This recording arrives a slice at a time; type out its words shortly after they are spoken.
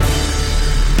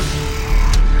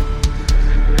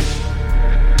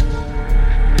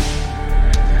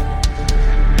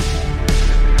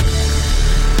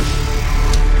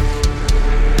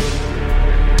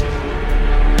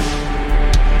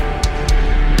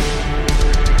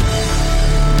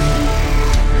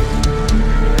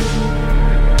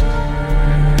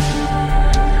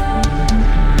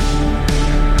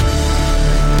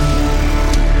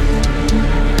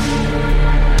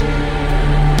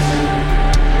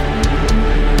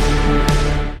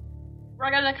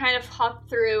to kind of hop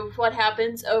through what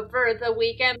happens over the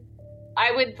weekend.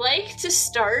 I would like to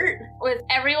start with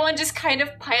everyone just kind of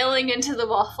piling into the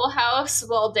Waffle House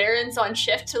while Darren's on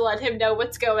shift to let him know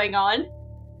what's going on.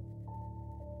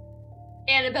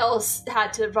 Annabelle's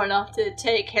had to run off to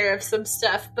take care of some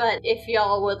stuff, but if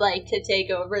y'all would like to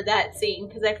take over that scene,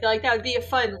 because I feel like that would be a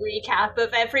fun recap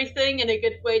of everything and a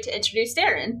good way to introduce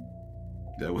Darren.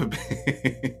 That would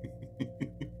be...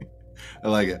 I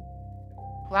like it.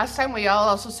 Last time we all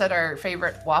also said our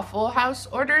favorite Waffle House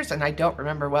orders, and I don't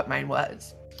remember what mine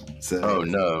was. So, Oh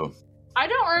no. I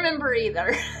don't remember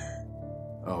either.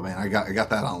 oh man, I got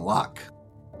that on lock.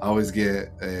 I always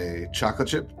get a chocolate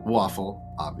chip waffle,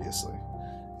 obviously.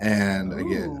 And I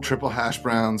get triple hash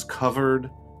browns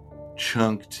covered,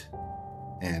 chunked,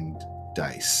 and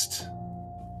diced.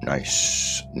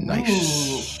 Nice.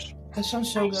 Ooh, that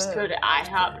sounds so I good. just go to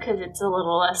IHOP because it's a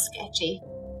little less sketchy.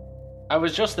 I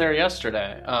was just there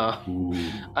yesterday. Ooh.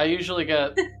 I usually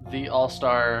get the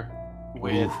All-Star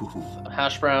with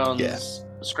hash browns, Yeah.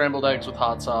 scrambled eggs with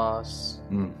hot sauce,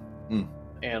 Mm.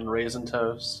 and raisin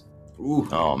toast Ooh.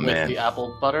 Oh with man. the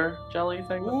apple butter jelly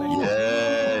thing that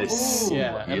they Yes.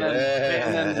 Yeah, and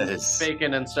then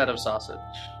bacon instead of sausage.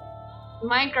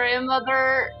 My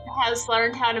grandmother has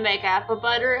learned how to make apple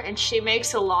butter, and she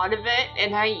makes a lot of it,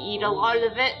 and I eat a lot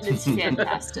of it, and it's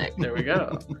fantastic. There we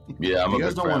go. Yeah, I'm If a you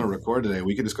guys big don't want to fan. record today,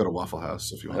 we could just go to Waffle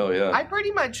House if you want. Hell yeah. I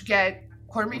pretty much get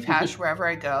corned beef hash wherever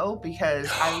I go because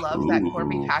I love that corned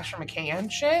beef Ooh. hash from a can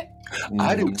shit.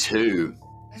 I do too.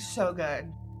 It's so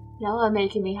good. Y'all are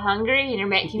making me hungry, and you're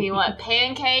making me want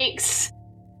pancakes.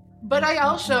 But I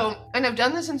also, and I've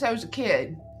done this since I was a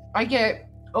kid, I get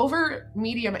over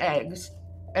medium eggs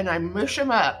and I mush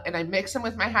them up and I mix them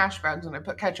with my hash browns and I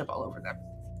put ketchup all over them.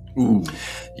 Ooh.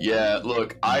 Yeah,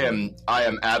 look, I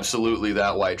am absolutely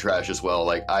that white trash as well.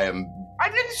 Like I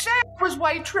didn't say it was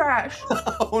white trash.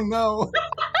 Oh no.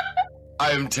 I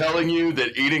am telling you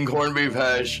that eating corned beef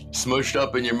hash smushed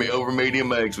up in your over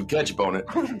medium eggs with ketchup on it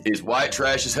is white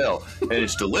trash as hell. And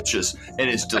it's delicious. And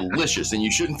it's delicious. And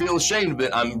you shouldn't feel ashamed of it.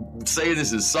 I'm saying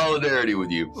this in solidarity with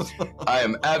you. I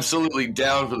am absolutely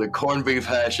down for the corned beef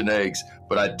hash and eggs,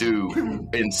 but I do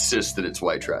insist that it's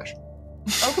white trash.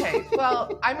 Okay,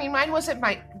 well, I mean, mine wasn't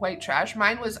my white trash.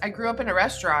 Mine was, I grew up in a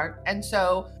restaurant, and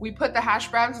so we put the hash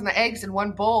browns and the eggs in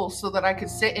one bowl so that I could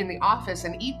sit in the office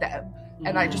and eat them.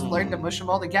 And I just learned to mush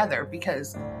them all together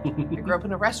because I grew up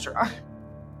in a restaurant.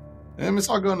 And it's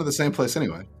all going to the same place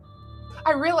anyway.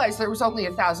 I realized there was only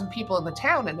 1,000 people in the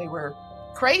town, and they were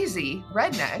crazy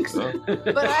rednecks.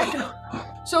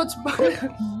 But so it's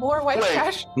more white Wait.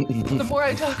 trash the more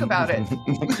I talk about it.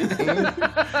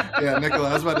 Yeah, Nicola,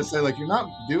 I was about to say, like, you're not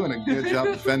doing a good job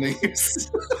defending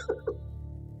yourself.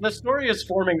 The story is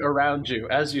forming around you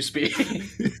as you speak.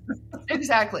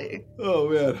 Exactly. Oh,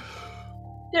 man.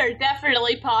 There are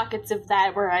definitely pockets of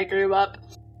that where I grew up.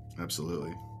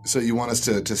 Absolutely. So you want us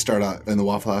to start out in the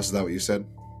Waffle House? Is that what you said?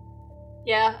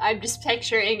 Yeah, I'm just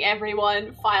picturing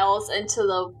everyone files into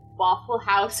the Waffle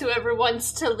House, whoever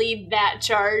wants to lead that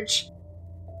charge.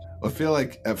 I feel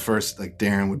like at first, like,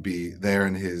 Darren would be there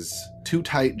in his too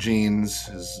tight jeans,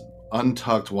 his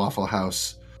untucked Waffle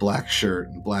House black shirt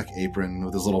and black apron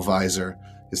with his little visor.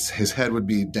 His head would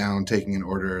be down taking an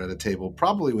order at a table,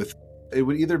 probably with, it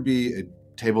would either be a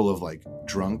table of like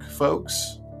drunk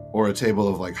folks or a table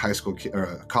of like high school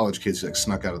or college kids who like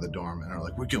snuck out of the dorm and are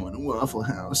like, we're going to Waffle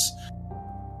House.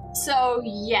 So,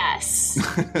 yes.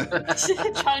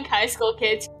 Drunk high school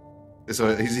kids.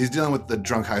 So he's dealing with the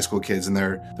drunk high school kids, and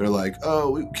they're like,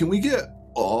 oh, can we get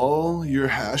all your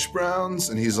hash browns?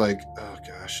 And he's like, oh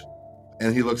gosh.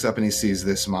 And he looks up and he sees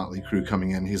this motley crew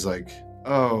coming in. He's like,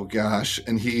 oh gosh.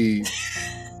 And he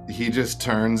just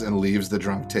turns and leaves the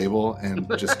drunk table and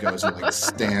just goes and like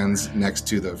stands next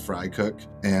to the fry cook.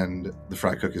 And the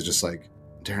fry cook is just like,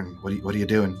 Darren, what are you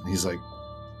doing? And he's like,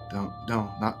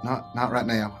 not right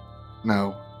now.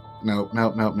 No.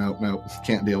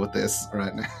 Can't deal with this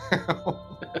right now.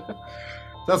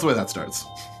 That's the way that starts.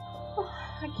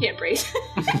 I can't breathe.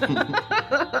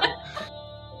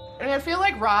 And I feel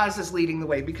like Roz is leading the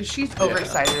way because she's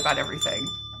overexcited about everything.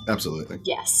 Absolutely.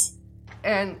 Yes.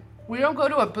 And we don't go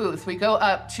to a booth. We go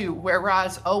up to where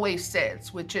Roz always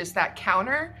sits, which is that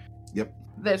counter. Yep.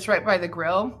 That's right by the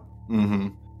grill. Mm-hmm.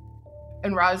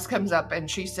 And Roz comes up and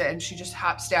she just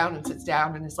hops down and sits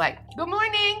down and is like, good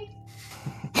morning.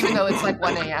 Even though it's like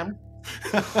 1 a.m.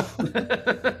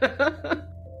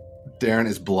 Darren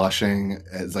is blushing.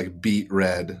 It's like beet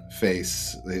red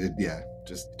face.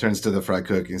 Just turns to the fry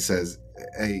cook and says,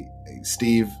 hey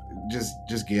Steve,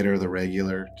 just get her the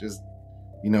regular. Just,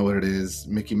 you know what it is.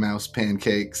 Mickey Mouse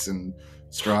pancakes and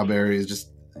strawberries.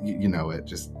 Just, you know it.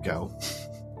 Just go.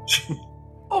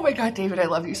 Oh my God, David, I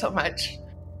love you so much.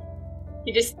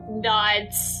 He just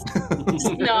nods.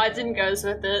 Just nods and goes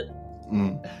with it.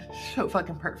 Mm. So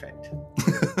fucking perfect.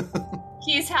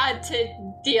 He's had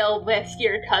to deal with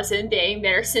your cousin being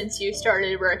there since you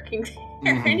started working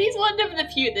there. Mhm. And he's one of the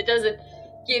few that doesn't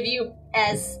give you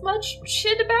as much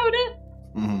shit about it.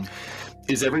 Mm-hmm.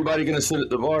 Is everybody going to sit at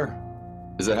the bar?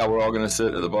 Is that how we're all going to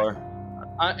sit at the bar?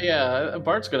 Yeah,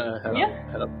 Bart's gonna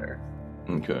head up there.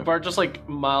 Okay. Bart just like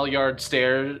mile yard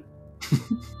stare,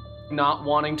 not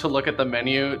wanting to look at the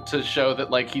menu to show that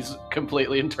like he's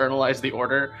completely internalized the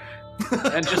order,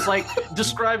 and just like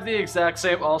describe the exact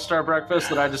same all-star breakfast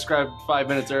that I described 5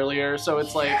 minutes earlier. So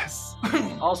it's like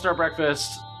all-star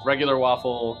breakfast, regular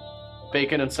waffle,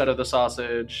 bacon instead of the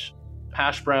sausage,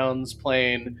 hash browns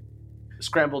plain,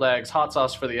 scrambled eggs, hot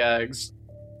sauce for the eggs,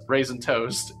 raisin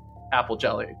toast, apple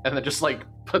jelly, and then just like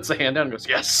puts a hand down and goes,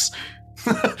 yes.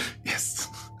 Yes.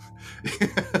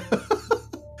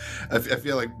 I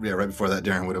feel like right before that,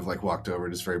 Darren would have like walked over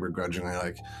just very begrudgingly,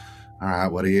 like, "All right,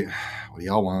 what do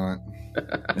y'all want?"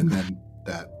 And then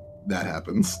that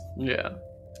happens. Yeah.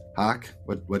 Hawk,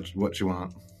 what you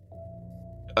want?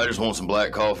 I just want some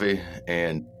black coffee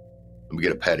and let me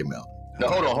get a patty melt. Now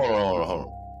hold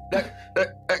on.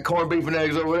 That corned beef and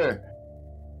eggs over there.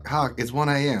 Hawk, it's 1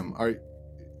 a.m.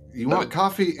 You want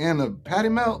coffee and a patty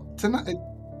melt tonight?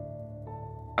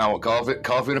 I want coffee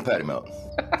and a patty melt.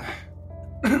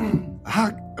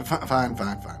 Hawk, fine.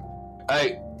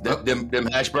 Hey, them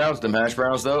hash browns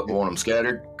though, I want them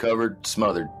scattered, covered,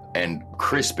 smothered, and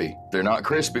crispy. They're not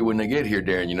crispy when they get here,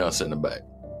 Darren. You know I send them back.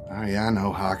 Oh yeah, I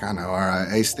know, Hawk. I know. All right,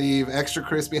 hey Steve, extra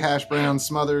crispy hash browns,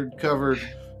 smothered, covered,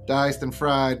 diced and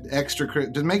fried.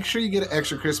 Just make sure you get it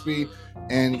extra crispy.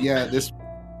 And yeah, this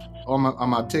on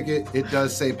my ticket, it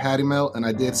does say patty melt, and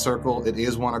I did circle it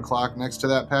is 1 o'clock next to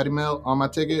that patty melt on my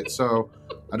ticket. So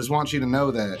I just want you to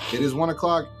know that it is 1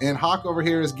 o'clock, and Hawk over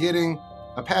here is getting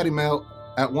a patty melt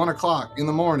at 1 o'clock in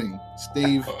the morning.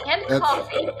 Steve, And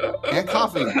coffee. and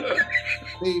coffee.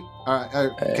 Steve, all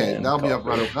right, okay, And that'll be up coffee.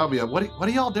 right over. That'll be up. What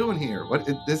are y'all doing here?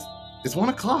 It's 1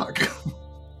 o'clock.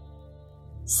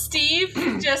 Steve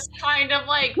just kind of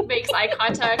like makes eye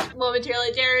contact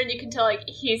momentarily, Darren. You can tell like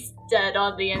he's dead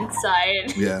on the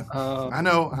inside. Yeah, I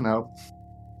know.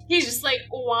 He's just like,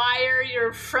 why are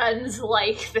your friends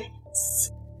like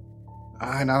this?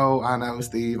 I know,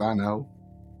 Steve. I know.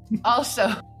 Also,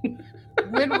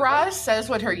 when Roz says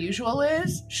what her usual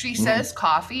is, she says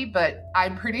coffee, but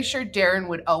I'm pretty sure Darren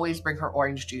would always bring her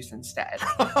orange juice instead.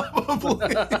 Probably.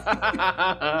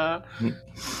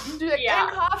 Do like, Yeah.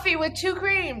 and coffee with 2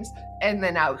 creams. And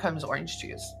then out comes orange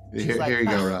juice. She's Here, like, here you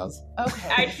go, "Oh, Roz. okay.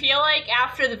 I feel like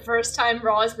after the first time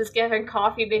Roz was given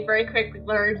coffee, they very quickly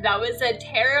learned that was a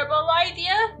terrible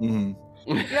idea. Mm-hmm.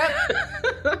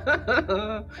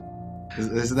 Yep.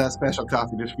 This is that special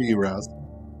coffee just for you, Roz.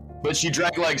 But she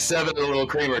drank like 7 of the little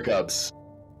creamer cups.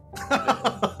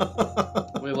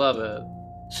 We love it.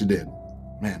 She did.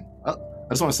 Man, I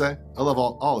just want to say, I love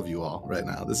all of you all right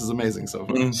now. This is amazing so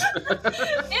far. It's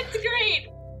great.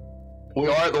 We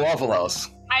are at the Waffle House.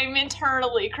 I'm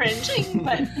internally cringing,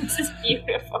 but this is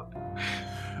beautiful.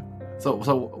 So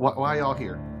why y'all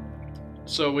here?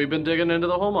 So we've been digging into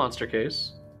the whole monster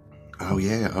case. Oh,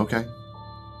 yeah, okay.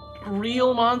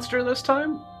 Real monster this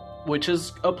time, which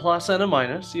is a plus and a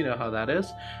minus. You know how that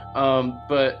is.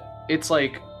 But it's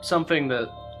like something that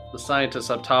the scientists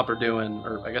up top are doing,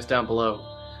 or I guess down below,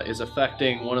 is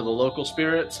affecting one of the local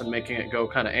spirits and making it go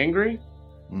kind of angry.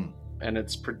 Mm. And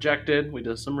it's projected, we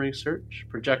did some research,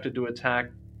 projected to attack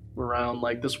around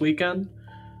like this weekend.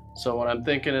 So what I'm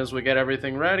thinking is we get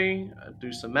everything ready,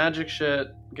 do some magic shit,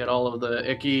 get all of the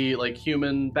icky, like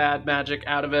human bad magic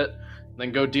out of it, and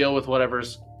then go deal with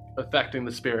whatever's affecting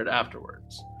the spirit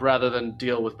afterwards, rather than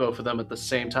deal with both of them at the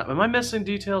same time. Am I missing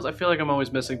details? I feel like I'm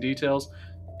always missing details,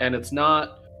 and it's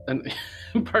not. And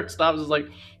Bart stops is like,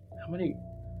 how many?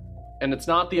 And it's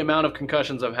not the amount of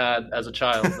concussions I've had as a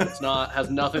child. It's not, has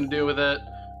nothing to do with it.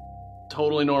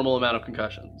 Totally normal amount of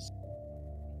concussions.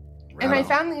 And Right I on.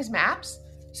 found these maps.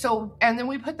 So, and then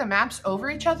we put the maps over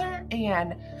each other,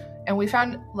 and we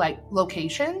found like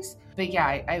locations. But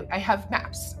yeah, I have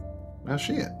maps. Oh,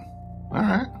 shit. All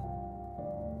right.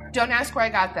 Don't ask where I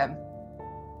got them.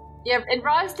 Yeah, and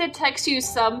Roz did text you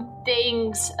some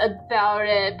things about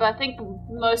it, but I think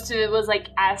most of it was like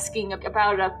asking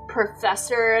about a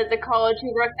professor at the college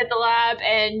who worked at the lab,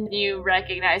 and you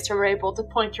recognized her, were able to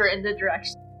point her in the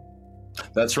direction.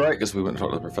 That's right, because we went and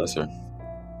talked to the professor.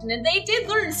 And they did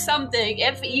learn something.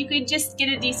 If you could just get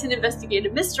a decent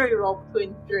investigative mystery roll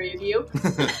between the 3 of you.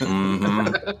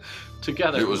 Mm-hmm.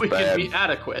 Together, It was we bad. can be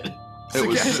adequate. It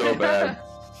was so bad.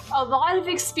 A lot of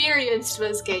experience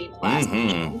was gained last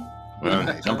game.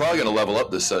 Nice. I'm probably gonna level up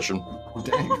this session.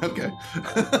 Dang, okay.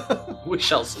 We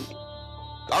shall see.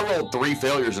 I rolled 3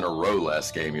 failures in a row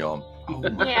last game, y'all. Oh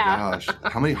my Yeah. gosh.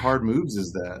 How many hard moves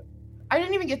is that? I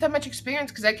didn't even get that much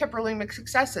experience because I kept rolling mixed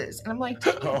successes, and I'm like,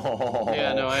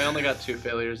 Yeah, no, I only got 2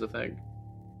 failures, I think.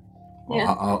 Well,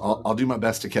 Yeah. I'll do my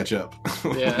best to catch up.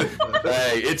 Yeah.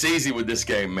 Hey, it's easy with this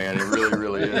game, man. It really,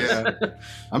 really is. Yeah.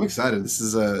 I'm excited. This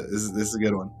is a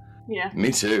good one. Yeah.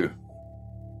 Me too.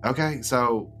 Okay,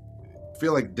 so I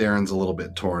feel like Darren's a little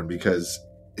bit torn because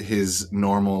his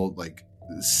normal, like,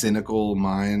 cynical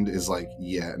mind is like,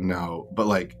 yeah, no. But,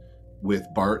 like, with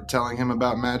Bart telling him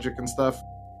about magic and stuff,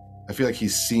 I feel like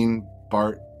he's seen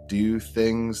Bart do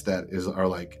things that are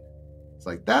like, it's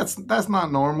like, that's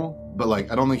not normal. But,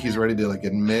 like, I don't think he's ready to, like,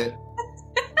 admit.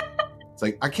 It's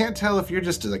like, I can't tell if you're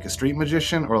just, like, a street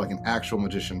magician or, like, an actual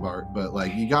magician, Bart. But,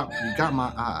 like, you got my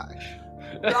eye.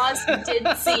 Ross did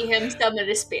see him summon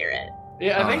a spirit.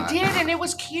 Yeah, I think I did, and it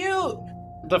was cute.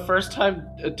 the first time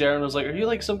Darren was like, "Are you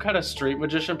like some kind of street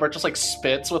magician?" Bart just like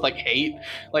spits with like hate.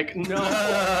 Like,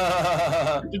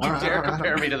 no. Did you Alright, dare alright,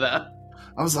 compare me to that?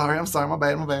 I'm sorry, my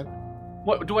bad.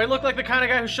 What, do I look like the kind of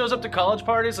guy who shows up to college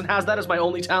parties and has that as my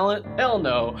only talent? Hell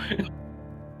no.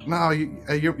 No,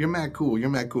 you're mad cool. You're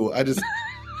mad cool.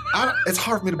 It's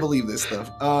hard for me to believe this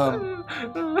stuff.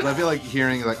 But I feel like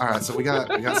hearing like, all right, so we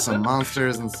got some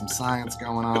monsters and some science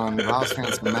going on. Ross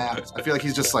found some maps. I feel like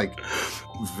he's just like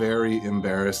very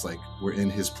embarrassed. Like we're in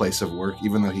his place of work,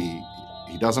 even though he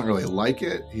doesn't really like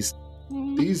it. He's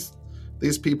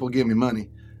these people give me money.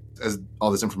 As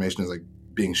all this information is like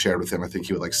being shared with him, I think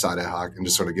he would like side eye Hawk and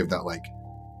just sort of give that like,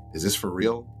 is this for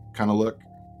real kind of look.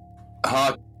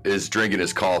 Hawk is drinking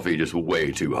his coffee just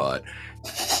way too hot.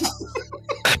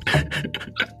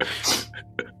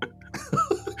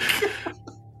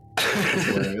 That's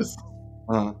hilarious.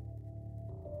 So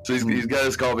he's got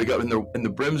his coffee cup, and the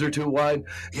brims are too wide,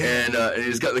 and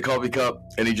he's got the coffee cup,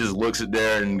 and he just looks at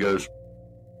Darren and goes,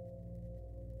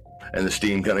 and the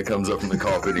steam kind of comes up from the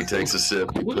coffee, and he takes a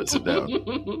sip, and puts it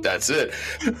down. That's it.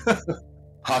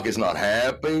 Hawk is not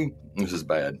happy. This is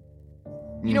bad.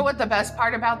 You know what the best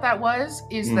part about that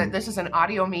is that this is an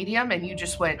audio medium, and you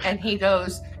just went, and he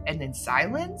goes, and then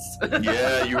silence.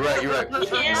 Yeah, you're right.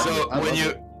 Yeah. So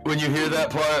when you hear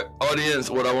that part, audience,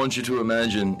 what I want you to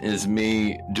imagine is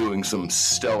me doing some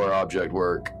stellar object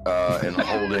work and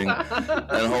holding a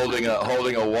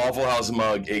Waffle House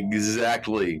mug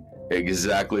exactly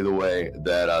the way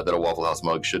that a Waffle House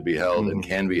mug should be held and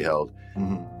can be held.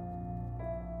 Mm-hmm.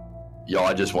 Y'all,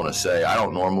 I just want to say I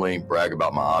don't normally brag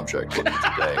about my object work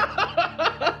today.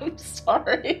 I'm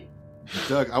sorry.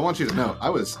 Doug, I want you to know I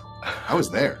was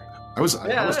there. I was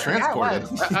transported.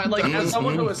 Yeah, Like, as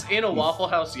someone who was in a Waffle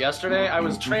House yesterday, I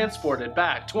was transported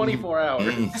back 24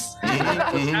 hours.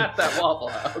 I was at that Waffle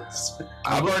House.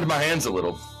 I burned my hands a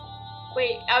little.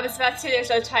 Wait, I was about to say there's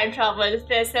no time travel in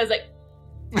this. I was like,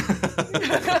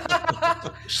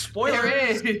 Spoiler There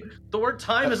is. is. The word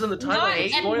time is in the title. not of the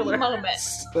any spoiler. moment.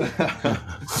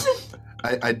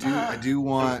 I do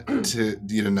want you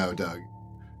to know, Doug,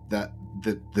 that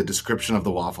the description of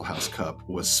the Waffle House cup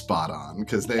was spot on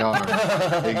because they are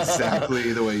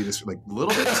exactly the way you describe, like a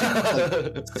little bit too,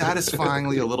 like,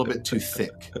 satisfyingly a little bit too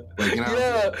thick. Like, you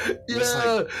know, just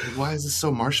like, why is this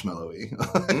so marshmallowy?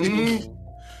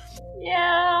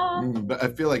 Yeah. But I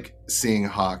feel like seeing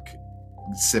Hawk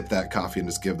sip that coffee and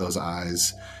just give those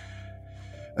eyes,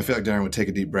 I feel like Darren would take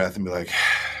a deep breath and be like,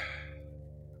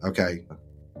 okay,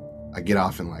 I get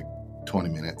off in like 20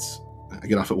 minutes. I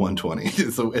get off at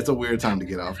 1:20. It's a weird time to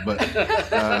get off, but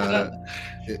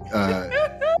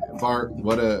Bart,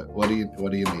 what do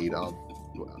you need? I'll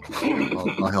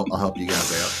help you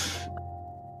guys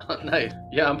out. Nice.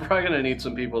 Yeah, I'm probably gonna need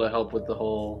some people to help with the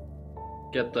whole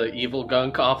get the evil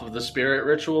gunk off of the spirit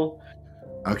ritual.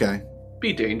 Okay.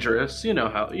 Be dangerous. You know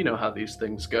how these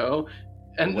things go.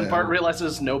 And Well. Bart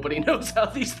realizes nobody knows how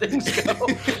these things go.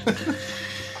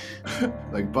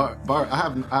 Like Bart, I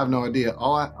have no idea.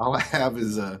 All I have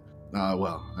is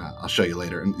I'll show you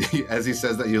later. And as he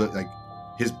says that, you look like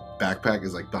his backpack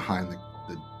is like behind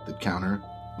the counter.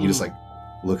 He just like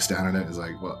looks down at it and is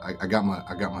like, well, I got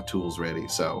my tools ready,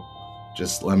 so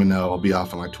just let me know. I'll be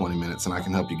off in like 20 minutes and I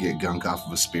can help you get gunk off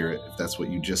of a spirit if that's what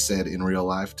you just said in real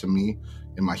life to me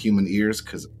in my human ears,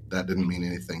 because that didn't mean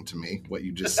anything to me what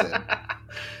you just said.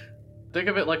 Think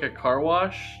of it like a car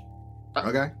wash.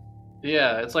 Okay.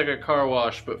 Yeah, it's like a car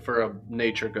wash, but for a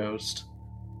nature ghost.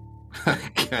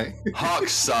 Okay. Hawk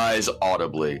sighs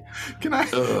audibly. Can I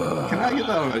get that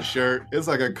on a shirt? It's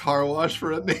like a car wash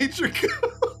for a nature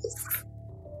ghost.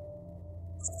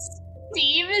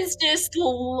 Steve is just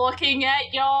looking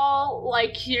at y'all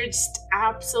like you're just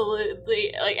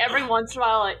absolutely, like, every once in a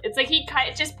while, like, it's like he kind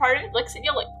of just part of it looks at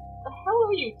you like, what the hell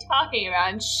are you talking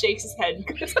about? And shakes his head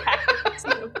and goes back.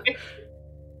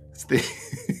 Steve.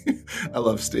 I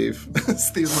love Steve.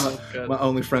 Steve's my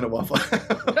only friend at Waffle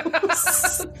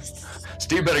House.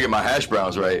 Steve better get my hash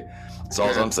browns right. That's all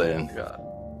I'm saying.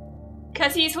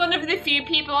 Because he's one of the few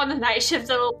people on the night shift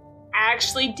that'll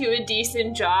actually do a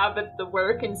decent job at the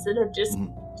work instead of just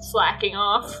slacking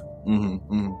off.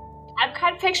 I'm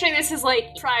kind of picturing this as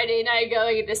like Friday night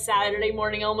going into Saturday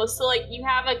morning almost. So like you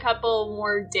have a couple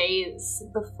more days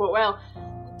before, well,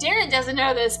 Darren doesn't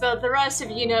know this, but the rest of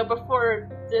you know before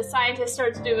the scientist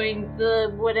starts doing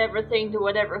the whatever thing to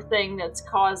whatever thing that's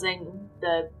causing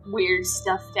the weird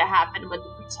stuff to happen with the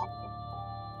protector.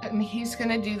 And he's going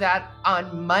to do that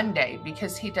on Monday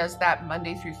because he does that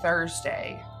Monday through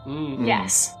Thursday.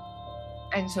 Yes.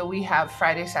 And so we have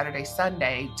Friday, Saturday,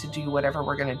 Sunday to do whatever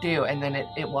we're going to do. And then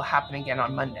it will happen again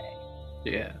on Monday.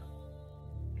 Yeah.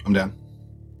 I'm down.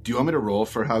 Do you want me to roll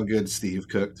for how good Steve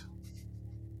cooked?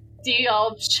 Do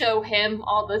y'all show him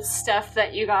all the stuff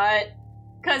that you got?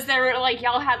 Because there were like,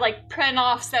 y'all had like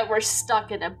print-offs that were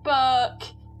stuck in a book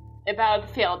about a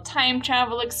failed time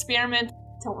travel experiment.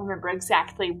 Don't remember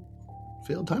exactly.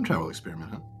 Failed time travel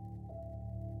experiment, huh?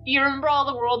 You remember all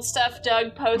the world stuff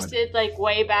Doug posted like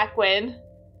way back when?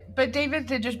 But David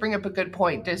did just bring up a good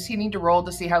point. Does he need to roll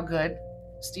to see how good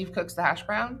Steve cooks the hash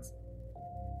browns?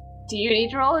 Do you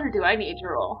need to roll or do I need to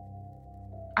roll?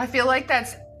 I feel like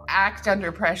that's act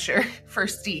under pressure for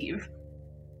Steve.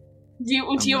 Do you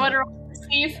want to roll,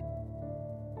 Steve?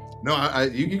 No,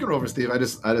 you can roll for Steve. I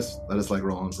just like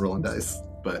rolling dice.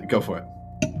 But go for it.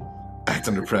 Act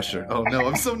under pressure. Oh no,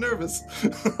 I'm so nervous.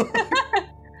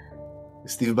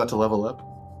 Is Steve about to level up?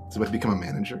 Is he about to become a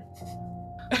manager?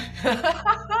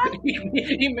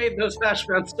 He made those hash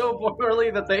browns so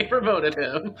poorly that they promoted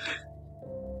him.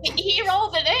 He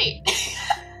rolled an 8. It's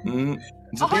a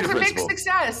It's a big principle.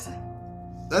 success.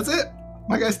 That's it.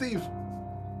 My guy Steve.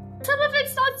 Some of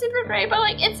it's not super great, but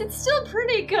like it's still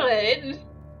pretty good.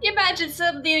 You imagine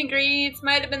some of the ingredients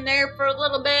might have been there for a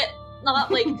little bit,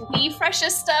 not like the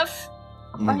freshest stuff.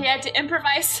 Or he had to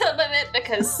improvise some of it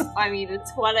because, I mean,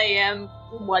 it's 1 a.m.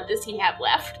 What does he have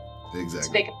left to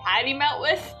Exactly. make a patty melt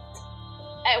with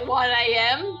at 1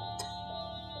 a.m.?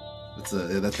 That's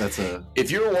a.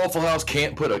 If your Waffle House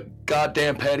can't put a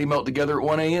goddamn patty melt together at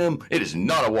 1 a.m., it is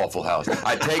not a Waffle House.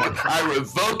 I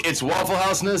revoke its Waffle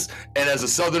House-ness, and as a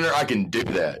Southerner, I can do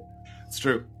that. It's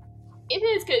true. It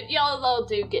is good. Y'all all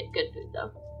do get good food,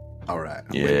 though. All right.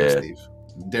 I'm Yeah. waiting for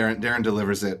Steve. Darren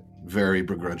delivers it very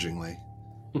begrudgingly,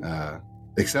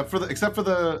 except for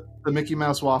the Mickey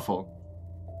Mouse waffle.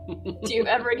 Do you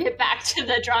ever get back to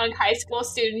the drunk high school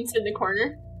students in the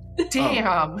corner?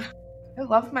 Damn. I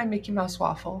love my Mickey Mouse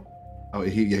waffle. Oh,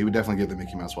 he would definitely get the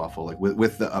Mickey Mouse waffle like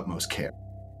with the utmost care.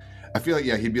 I feel like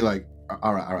he'd be like,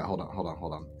 all right, hold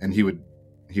on, and he would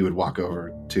walk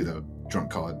over to the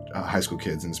drunk college high school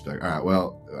kids and just be like, all right,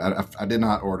 well, I did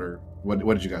not order. What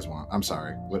did you guys want? I'm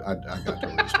sorry. I got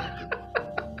totally distracted.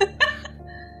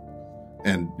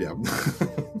 And yeah,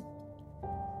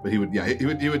 but he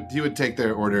would take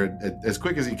their order as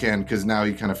quick as he can because now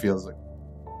he kind of feels like.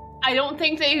 I don't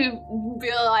think they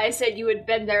realized that you had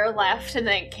been there, left, and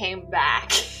then came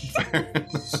back.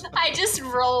 I just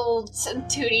rolled some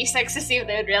 2d6 to see if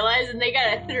they would realize, and they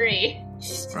got a 3.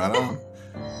 Right on.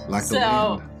 Like the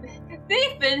So, wind.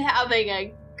 they've been having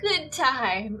a good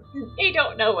time. They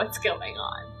don't know what's going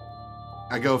on.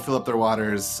 I go fill up their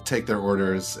waters, take their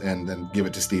orders, and then give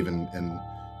it to Steven, and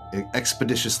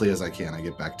expeditiously as I can, I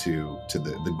get back to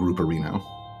the group arena.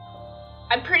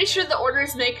 I'm pretty sure the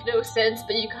orders make no sense,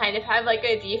 but you kind of have like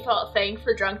a default thing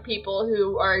for drunk people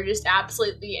who are just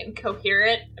absolutely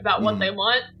incoherent about what they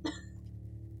want.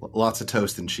 Lots of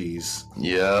toast and cheese.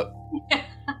 Yep.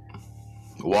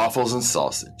 Waffles and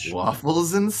sausage.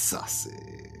 Waffles and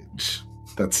sausage.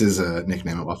 That's his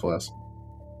nickname at Waffle House.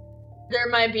 There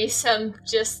might be some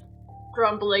just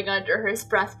grumbling under his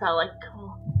breath about like,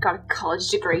 oh, got a college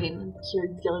degree and you're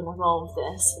dealing with all of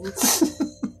this.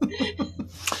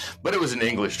 But it was an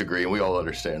English degree, and we all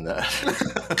understand that.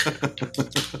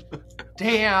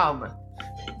 Damn.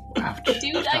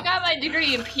 Dude, I got my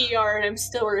degree in PR and I'm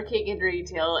still working in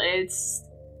retail. It's...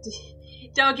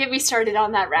 Don't get me started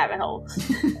on that rabbit hole.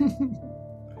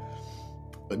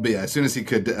 But yeah, as soon as he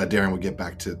could, Darren would get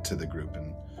back to the group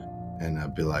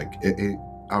and be like,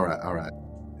 all right.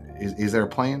 Is there a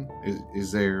plan?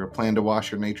 Is there a plan to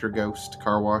wash your nature ghost,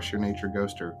 car wash your nature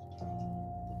ghost, or...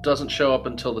 Doesn't show up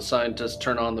until the scientists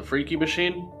turn on the freaky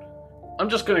machine. I'm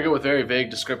just going to go with very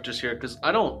vague descriptors here because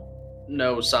I don't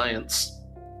know science.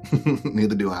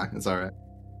 Neither do I. It's all right.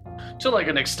 To like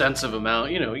an extensive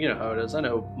amount. You know how it is. I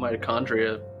know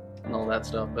mitochondria and all that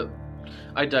stuff, but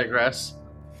I digress.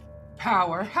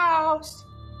 Powerhouse.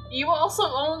 You also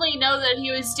only know that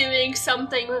he was doing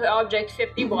something with Object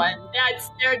 51.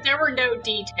 There were no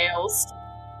details.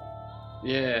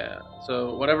 Yeah.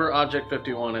 So whatever Object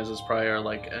 51 is probably our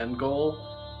like end goal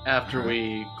after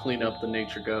we clean up the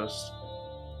nature ghost.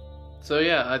 So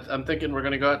yeah, I'm thinking we're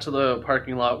gonna go out to the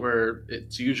parking lot where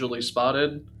it's usually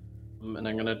spotted, and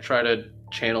I'm gonna try to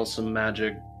channel some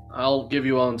magic. I'll give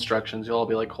you all instructions. You'll all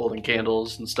be like holding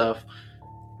candles and stuff.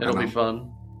 It'll be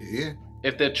fun. Yeah.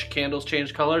 If the candles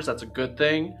change colors, that's a good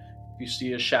thing. If you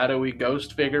see a shadowy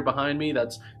ghost figure behind me,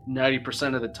 that's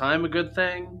 90% of the time a good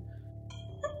thing.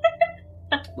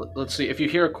 Let's see. If you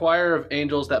hear a choir of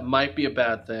angels, that might be a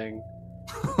bad thing.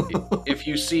 If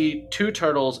you see 2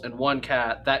 turtles and 1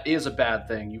 cat, that is a bad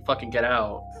thing. You fucking get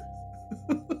out.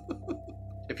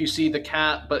 If you see the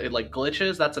cat but it like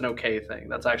glitches, that's an okay thing.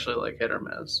 That's actually like hit or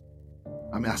miss.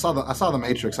 I mean, I saw the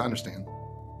Matrix. I understand.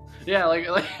 Yeah, like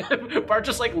Bart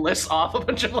just like lists off a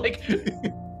bunch of like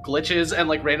glitches and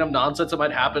like random nonsense that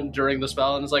might happen during the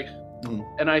spell, and it's like,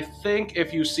 and I think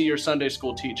if you see your Sunday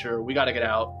school teacher, we got to get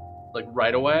out like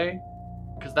right away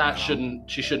because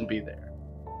she shouldn't be there.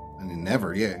 I mean,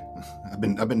 never. Yeah, I've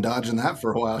been dodging that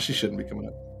for a while. She shouldn't be coming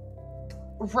up.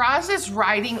 Roz is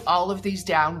writing all of these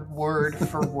down word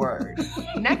for word.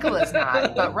 Nicola's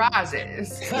not, but Roz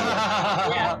is.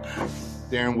 Yeah.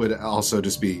 Darren would also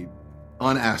just be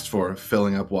unasked for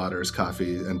filling up Waters'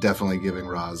 coffee and definitely giving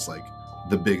Roz like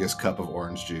the biggest cup of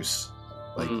orange juice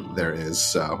like there is.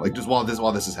 So like just while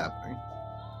this is happening.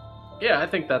 Yeah, I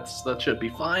think that should be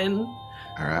fine. All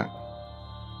right.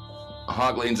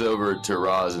 Hawk leans over to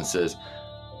Roz and says,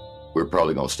 "We're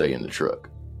probably gonna stay in the truck.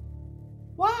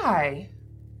 Why?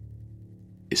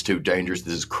 It's too dangerous.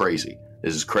 This is crazy.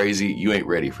 You ain't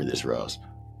ready for this, Roz."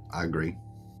 I agree.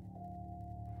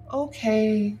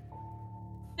 Okay.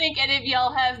 I think any of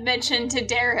y'all have mentioned to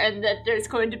Darren that there's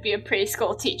going to be a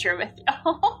preschool teacher with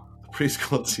y'all.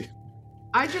 Preschool team.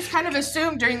 I just kind of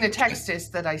assumed during the texts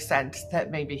that I sent that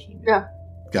maybe he knew. Yeah.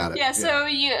 Got it. Yeah, so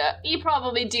you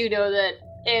probably do know that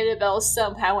Annabelle's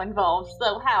somehow involved,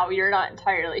 though how, you're not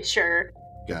entirely sure.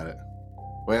 Got it.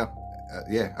 Well,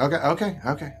 yeah.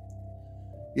 Okay.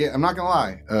 Yeah, I'm not gonna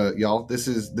lie, y'all. This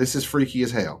is freaky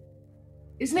as hell.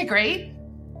 Isn't it great?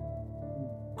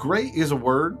 Great is a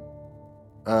word.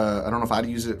 I don't know if I'd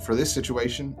use it for this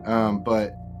situation,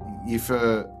 but if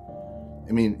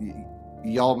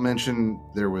y'all mentioned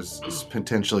there was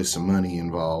potentially some money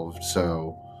involved,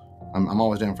 so I'm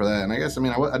always down for that. And I guess I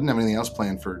didn't have anything else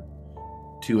planned for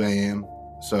 2 a.m.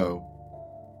 So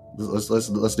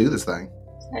let's do this thing.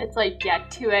 It's like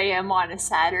 2 a.m. on a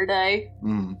Saturday.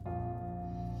 I'm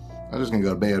just gonna go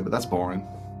to bed, but that's boring.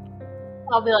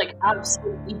 I'll be like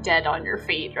absolutely dead on your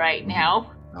feet right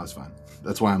now. No, it's fine.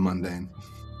 That's why I'm mundane.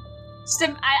 So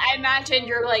I imagine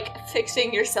you're like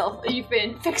fixing yourself. You've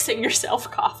been fixing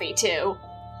yourself coffee too.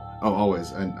 Oh,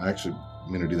 always. And actually, I'm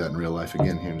going to do that in real life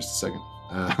again here in just a second.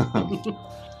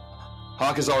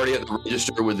 Hawk is already at the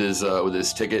register with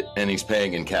his ticket, and he's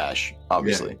paying in cash,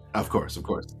 obviously. Yeah, of course.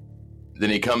 Then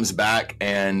he comes back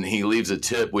and he leaves a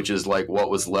tip, which is like what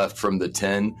was left from the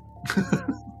 10.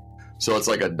 So it's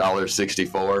like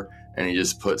 $1.64, and he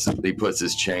just puts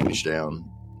his change down,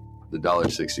 the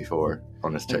 $1.64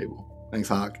 on his table. Thanks,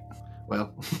 Hawk.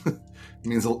 Well,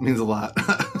 means a lot.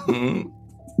 Mm-hmm.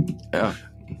 Yeah.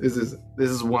 This is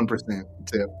 1%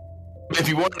 tip. If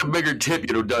you wanted a bigger tip,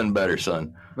 you'd have done better,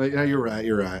 son. But yeah, you're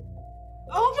right.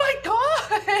 Oh my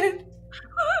god!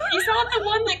 He's not the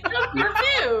one that cooked your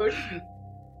food.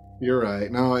 You're right.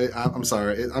 No, I'm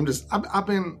sorry. I've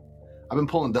been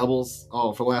pulling doubles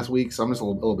for the last week, so I'm just a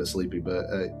little bit sleepy. But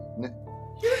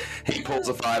he pulls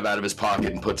a 5 out of his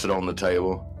pocket and puts it on the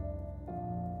table.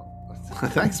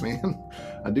 Thanks, man.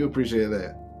 I do appreciate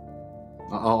that.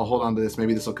 I'll hold on to this.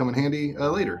 Maybe this will come in handy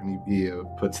later. And he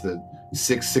puts the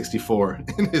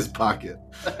 $6.64 in his pocket.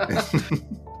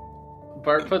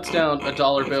 Bart puts down a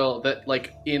 $1 bill that,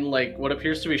 like, in like what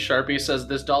appears to be Sharpie, says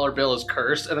this $1 bill is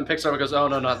cursed, and then picks it up and goes, "Oh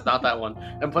no, not that one,"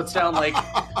 and puts down like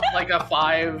a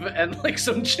 5 and like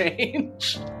some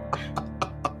change.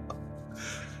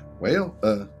 Well,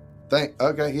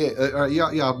 okay, yeah, all right,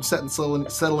 yeah. I'm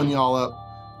settling y'all up,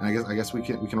 and I guess we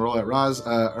can roll out. Roz,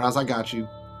 I got you.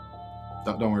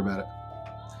 Don't worry about it.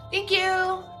 Thank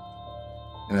you.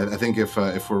 And I think if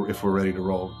we're ready to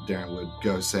roll, Darren would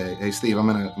go say, "Hey, Steve, I'm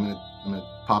gonna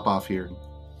pop off here.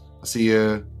 I'll see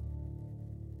you.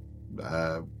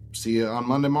 See you on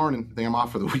Monday morning. I think I'm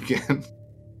off for the weekend."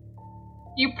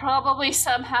 You probably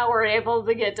somehow were able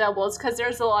to get doubles because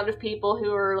there's a lot of people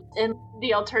who are in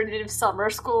the alternative summer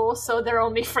school, so they're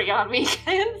only free on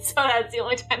weekends, so that's the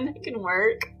only time they can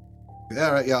work. Yeah,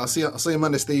 all right. Yeah, I'll see you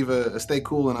Monday, Steve. Stay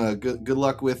cool and good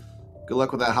luck with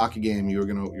that hockey game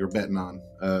you're betting on.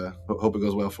 Hope it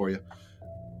goes well for you.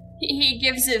 He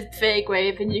gives a vague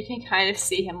wave, and you can kind of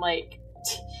see him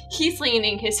he's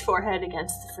leaning his forehead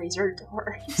against the freezer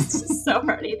door. He's just so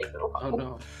ready to go home. Oh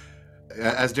no.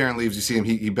 As Darren leaves, you see him.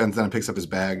 He bends down and picks up his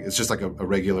bag. It's just like a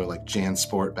regular Jan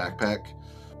Sport backpack,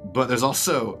 but there's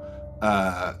also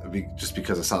just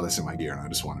because I saw this in my gear and I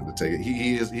just wanted to take it.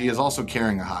 He is also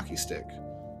carrying a hockey stick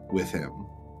with him.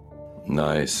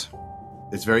 Nice.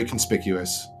 It's very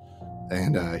conspicuous,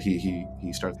 and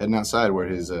he starts heading outside where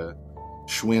his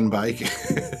Schwinn bike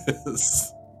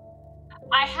is.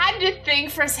 I had to think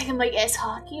for a second, is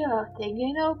hockey a thing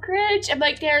in Oak Ridge? I'm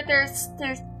like, there's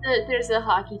a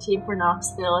hockey team for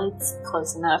Knoxville. It's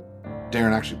close enough.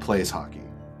 Darren actually plays hockey.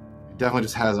 He definitely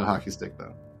just has a hockey stick,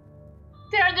 though.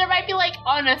 There might be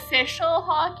unofficial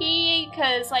hockey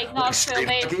because Knoxville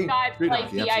they've got Street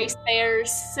hockey, the absolutely. Ice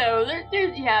Bears, so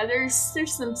there's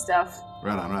some stuff.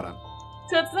 Right on.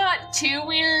 So it's not too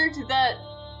weird that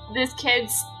this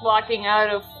kid's walking out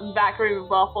of the back room of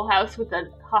Waffle House with a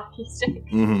hockey stick.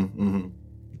 Mm-hmm.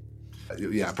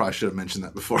 Yeah, I probably should have mentioned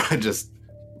that before. I just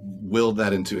willed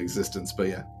that into existence. But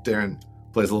yeah, Darren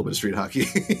plays a little bit of street hockey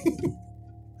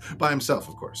by himself,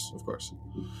 of course.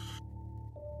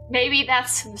 Maybe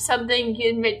that's something.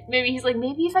 Maybe he's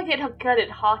maybe if I get good at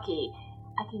hockey,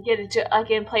 I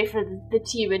can play for the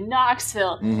team in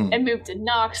Knoxville and move to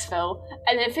Knoxville,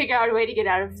 and then figure out a way to get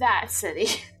out of that city.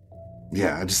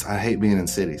 Yeah, I hate being in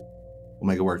cities. We'll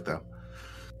make it work though.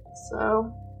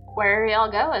 So, where are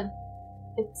y'all going?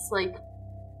 It's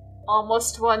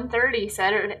almost 1:30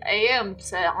 a.m.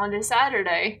 on a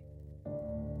Saturday.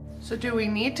 So do we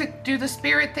need to do the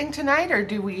spirit thing tonight, or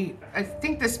do we... I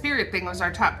think the spirit thing was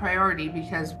our top priority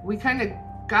because we kind of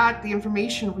got the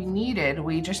information we needed.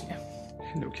 We just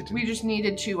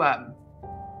needed to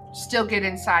still get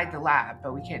inside the lab,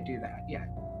 but we can't do that yet.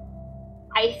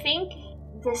 I think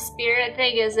the spirit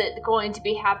thing isn't going to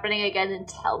be happening again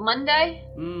until Monday.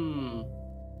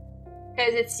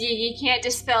 Because you can't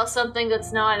dispel something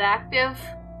that's not active.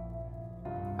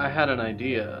 I had an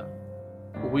idea.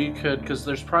 We could, because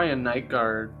there's probably a night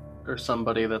guard or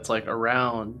somebody that's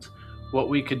around. What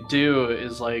we could do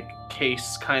is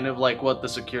case kind of what the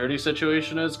security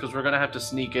situation is, because we're gonna have to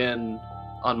sneak in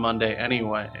on Monday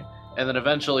anyway, and then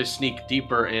eventually sneak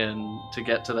deeper in to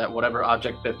get to that whatever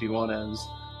Object 51 is.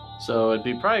 So it'd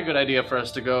be probably a good idea for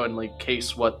us to go and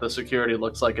case what the security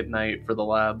looks like at night for the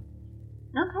lab.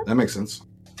 Okay. That makes sense.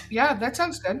 Yeah, that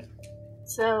sounds good.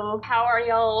 So, how are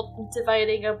y'all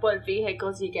dividing up what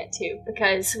vehicles you get to?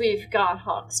 Because we've got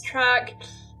Hawk's truck,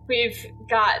 we've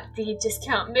got the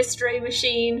discount mystery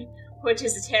machine, which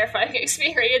is a terrifying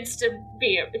experience to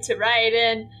ride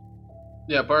in.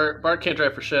 Yeah, Bart can't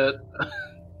drive for shit.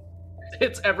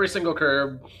 It's every single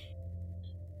curb.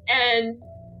 And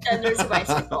then there's a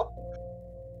bicycle.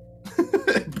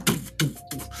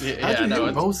 How'd you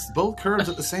hit both curves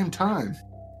at the same time?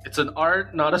 It's an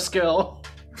art, not a skill.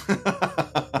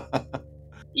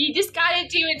 You just gotta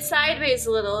do it sideways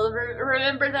a little.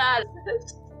 Remember that.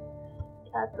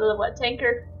 Got the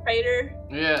tanker freighter?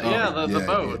 The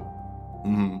boat.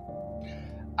 Mm-hmm.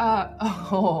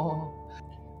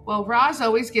 Well, Roz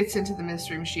always gets into the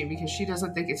mystery machine because she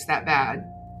doesn't think it's that bad.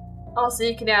 Also,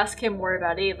 you can ask him more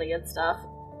about alien stuff.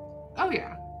 Oh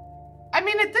yeah. I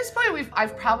mean, at this point,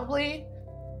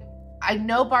 I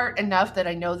know Bart enough that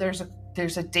I know there's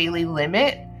a daily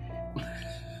limit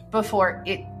before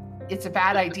it's a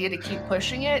bad idea to keep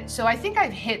pushing it. So I think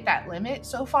I've hit that limit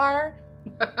so far.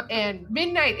 And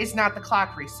midnight is not the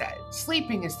clock reset.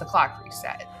 Sleeping is the clock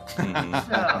reset. Mhm.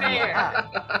 So, Fair.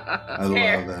 I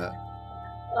love that.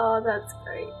 Oh, that's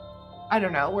great. I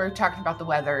don't know. We're talking about the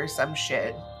weather or some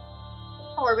shit.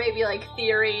 Or maybe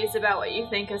theories about what you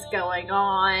think is going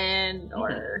on,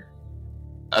 or...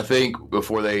 I think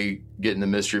before they get in the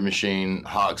mystery machine,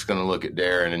 Hawk's going to look at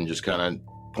Darren and just kind of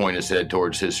point his head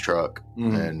towards his truck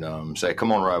and say,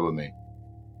 "Come on, ride with me."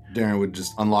 Darren would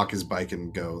just unlock his bike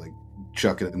and go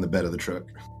chuck it in the bed of the truck.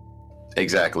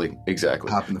 Exactly.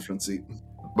 Hop in the front seat.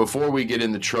 Before we get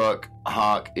in the truck,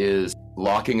 Hawk is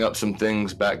locking up some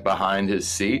things back behind his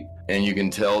seat, and you can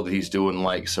tell that he's doing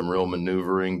some real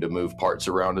maneuvering to move parts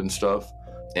around and stuff.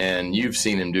 And you've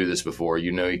seen him do this before.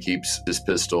 You know he keeps his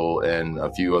pistol and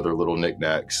a few other little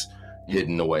knickknacks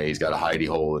hidden away. He's got a hidey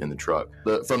hole in the truck.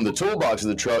 From the toolbox of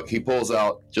the truck, he pulls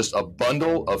out just a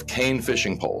bundle of cane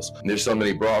fishing poles. There's some that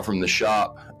he brought from the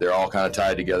shop. They're all kind of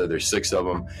tied together. There's 6 of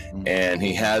them. And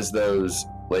he has those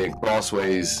laying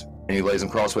crossways, and he lays them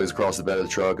crossways across the bed of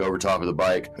the truck over top of the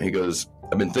bike. And he goes,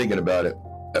 I've been thinking about it.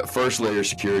 At first layer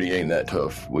security ain't that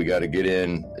tough. We got to get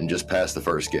in and just pass the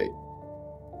first gate.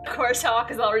 Of course,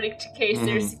 Hawk is already cased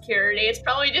their security. It's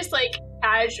probably just like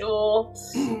casual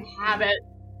habit.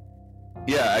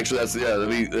 Yeah, actually,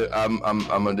 I'm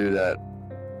gonna do that.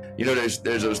 You know, there's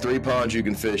those 3 ponds you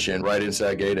can fish in right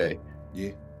inside Gate A.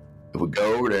 Yeah. If we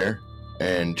go over there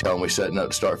and tell them we're setting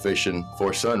up to start fishing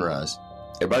for sunrise,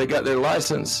 everybody got their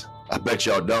license? I bet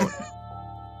y'all don't.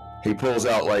 He pulls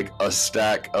out like a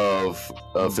stack of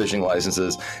fishing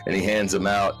licenses and he hands them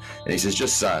out and he says,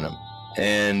 just sign them.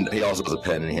 And he also has a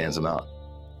pen and he hands them out.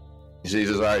 He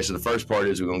says, all right, so the first part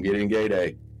is we're going to get in Gate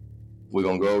A. We're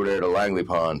going to go over there to Langley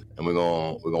Pond and we're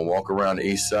going to walk around the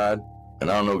east side. And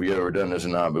I don't know if you've ever done this or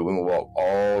not, but we're going to walk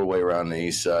all the way around the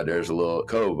east side. There's a little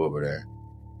cove over there.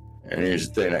 And here's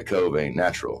the thing, that cove ain't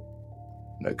natural.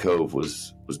 That cove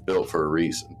was built for a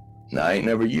reason. Now, I ain't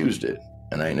never used it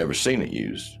and I ain't never seen it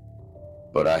used.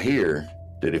 But I hear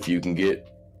that if you can get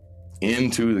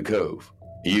into the cove,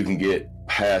 you can get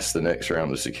past the next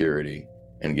round of security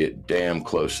and get damn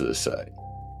close to the site.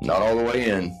 Not all the way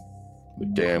in,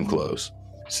 but damn close.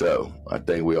 So I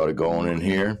think we ought to go on in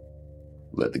here,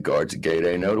 let the guards at Gate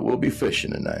A know that we'll be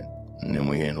fishing tonight, and then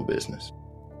we handle business.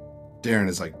 Darren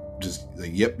is like, just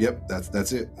like, yep,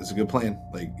 that's it. That's a good plan.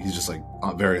 Like, he's just like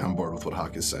very on board with what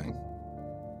Hawk is saying.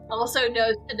 Also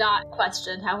knows to not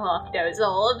question how Hawk knows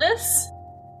all of this.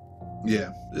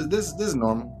 Yeah, this is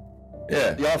normal.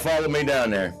 Yeah, y'all follow me down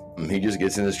there. And he just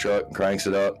gets in his truck and cranks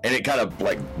it up, and it kind of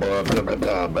like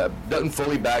doesn't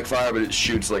fully backfire, but it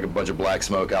shoots like a bunch of black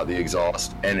smoke out the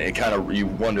exhaust, and it kind of, you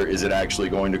wonder, is it actually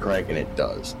going to crank? And it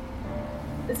does.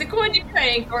 Is it going to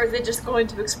crank or is it just going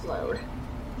to explode?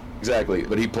 Exactly,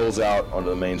 but he pulls out onto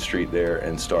the main street there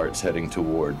and starts heading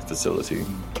toward the facility.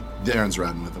 Darren's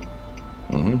riding with him.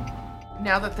 Mm-hmm.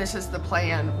 Now that this is the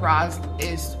plan, Roz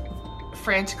is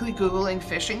frantically Googling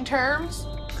fishing terms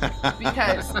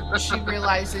because she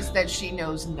realizes that she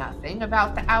knows nothing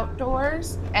about the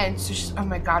outdoors. And so she's, oh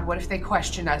my God, what if they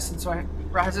question us? And so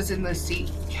Roz is in the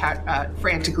seat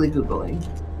frantically Googling.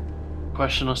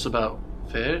 Question us about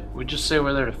fish? We just say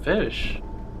we're there to fish.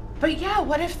 But yeah,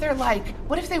 what if they're like,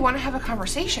 what if they want to have a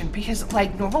conversation? Because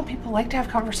like normal people like to have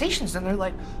conversations and they're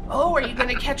like, oh, are you going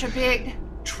to catch a big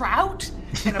trout?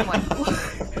 And I'm like,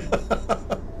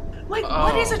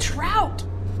 what is a trout?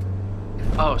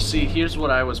 Oh, see, here's what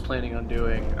I was planning on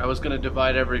doing. I was going to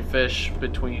divide every fish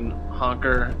between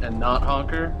honker and not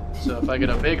honker. So if I get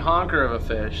a big honker of a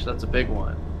fish, that's a big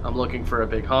one. I'm looking for a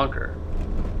big honker.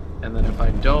 And then if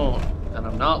I don't, then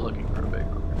I'm not looking for a big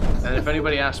honker. And if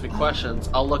anybody asks me questions,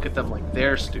 I'll look at them like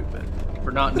they're stupid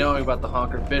for not knowing about the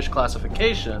honker fish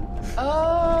classification.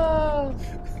 Oh.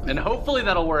 And hopefully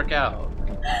that'll work out.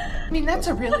 I mean, that's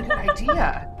a really good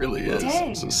idea. Really is.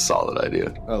 Dang. It's a solid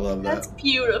idea. I love that. That's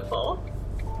beautiful.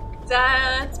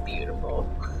 That's beautiful.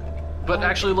 But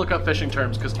actually look up fishing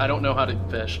terms because I don't know how to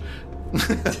fish.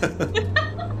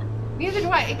 Neither do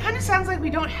I. It kind of sounds like we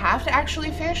don't have to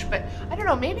actually fish, but I don't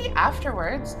know, maybe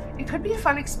afterwards it could be a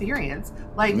fun experience.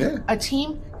 Like a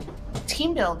team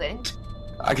building.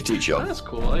 I could teach y'all. That's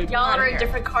cool. Y'all are in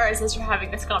different cars as you're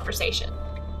having this conversation.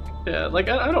 Yeah, like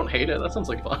I don't hate it. That sounds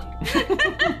like fun.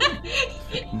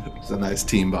 It's a nice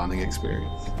team bonding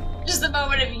experience. Just the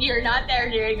moment of you're not there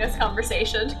during this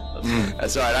conversation.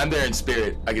 That's all right. I'm there in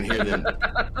spirit. I can hear them.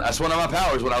 That's one of my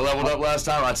powers. When I leveled up last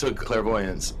time, I took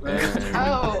clairvoyance. And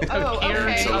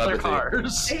Okay. Other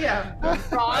cars. Yeah.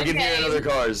 I can hear in other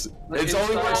cars. It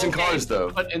only works in cars,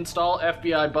 though. But install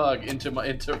FBI bug into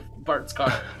Bart's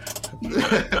car. We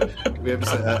have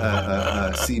just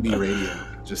a CB radio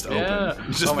just open. Yeah.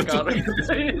 Just oh my God.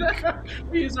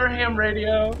 We use our ham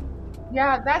radio.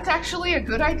 Yeah, that's actually a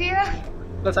good idea.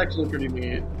 That's actually pretty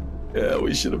neat. Yeah,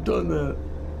 we should have done that.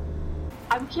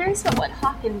 I'm curious about what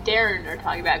Hawk and Darren are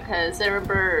talking about, because I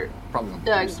remember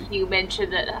you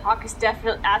mentioned that Hawk has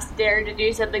definitely asked Darren to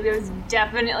do something that was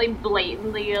definitely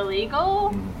blatantly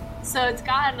illegal. So it's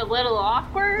gotten a little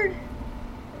awkward.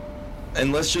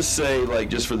 And let's just say, like,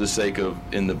 just for the sake of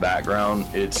in the background,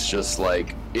 it's just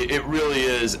like, it really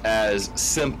is as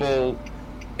simple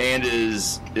and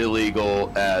as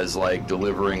illegal as, like,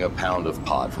 delivering a pound of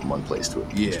pot from one place to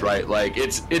another, right? Like,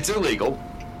 it's illegal.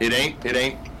 It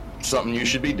ain't something you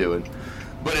should be doing.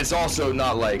 But it's also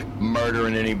not, like,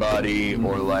 murdering anybody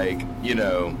or, like, you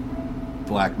know...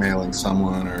 blackmailing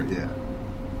someone or,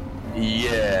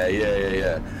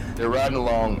 Yeah. They're riding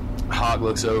along Hawk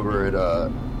looks over at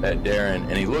Darren,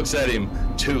 and he looks at him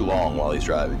too long while he's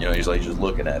driving. You know, he's like just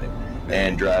looking at him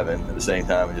and driving at the same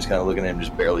time, and just kind of looking at him,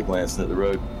 just barely glancing at the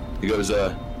road. He goes,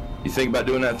 "You think about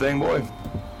doing that thing, boy?"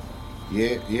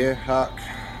 Yeah, Hawk.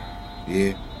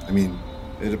 Yeah, I mean,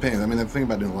 it depends. I mean, I'm thinking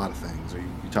about doing a lot of things. Are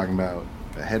you talking about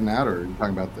heading out, or are you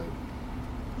talking about the...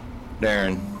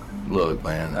 Darren, look,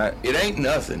 man, it ain't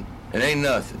nothing. It ain't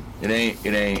nothing. It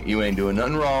ain't, you ain't doing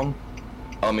nothing wrong.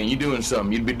 I mean, you doing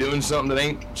something. You'd be doing something that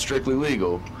ain't strictly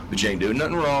legal, but you ain't doing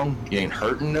nothing wrong. You ain't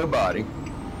hurting nobody.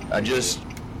 I just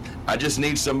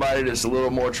need somebody that's a little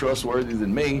more trustworthy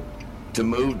than me to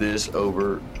move this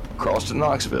over across to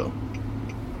Knoxville.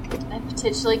 And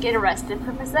potentially get arrested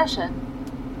for possession.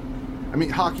 I mean,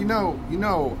 Hawk, you know,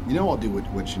 I'll do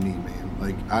what you need, man.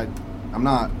 Like, I'm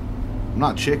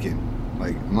not chicken.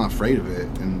 Like, I'm not afraid of it.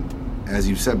 And as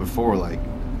you've said before, like,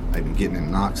 I've been getting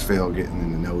in Knoxville,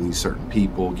 getting to know these certain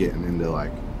people, getting into,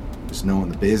 like, just knowing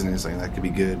the business. Like, that could be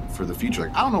good for the future.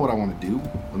 Like, I don't know what I want to do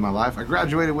with my life. I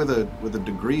graduated with a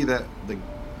degree that, like,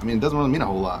 I mean, it doesn't really mean a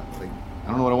whole lot. Like, I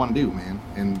don't know what I want to do, man.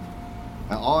 And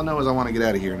all I know is I want to get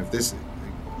out of here. And if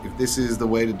this is the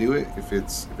way to do it, if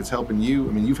it's helping you,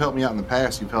 I mean, you've helped me out in the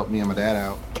past. You've helped me and my dad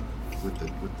out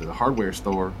with the hardware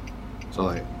store. So,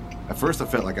 like, at first I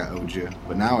felt like I owed you,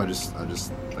 but now I just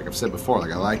like I've said before,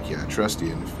 like, I like you, I trust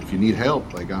you, and if you need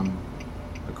help, like, of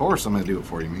course I'm gonna do it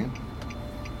for you, man.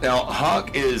 Now,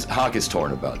 Hawk is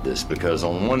torn about this because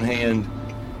on one hand,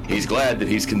 he's glad that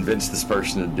he's convinced this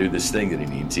person to do this thing that he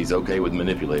needs. He's okay with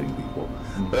manipulating people.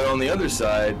 But on the other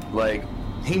side, like,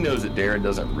 he knows that Darren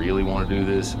doesn't really want to do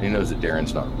this. He knows that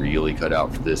Darren's not really cut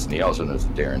out for this, and he also knows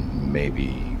that Darren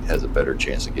maybe has a better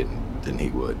chance of getting than he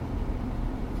would.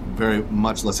 Very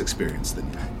much less experienced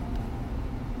than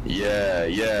you.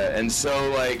 Yeah. And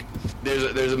so, like,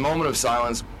 there's a moment of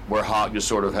silence where Hawk just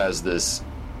sort of has this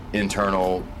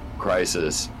internal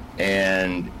crisis,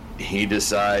 and he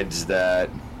decides that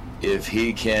if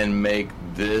he can make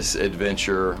this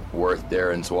adventure worth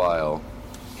Darren's while,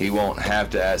 he won't have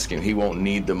to ask him. He won't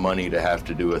need the money to have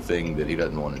to do a thing that he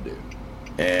doesn't want to do.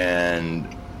 And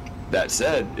that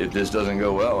said, if this doesn't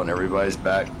go well and everybody's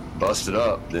back busted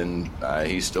up, then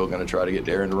he's still going to try to get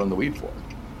Darren to run the weed for him.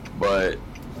 But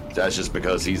that's just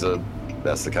because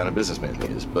that's the kind of businessman he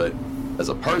is. But as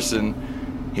a person,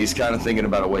 he's kind of thinking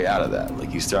about a way out of that. Like,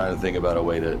 he's trying to think about a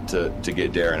way to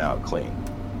get Darren out clean.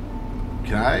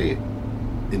 Can I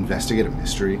investigate a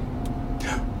mystery?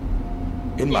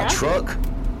 In my truck?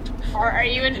 Or are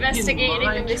you investigating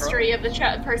the mystery of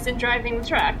the person driving the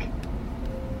truck?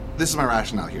 This is my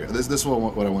rationale here. This is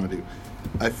what I want to do.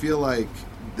 I feel like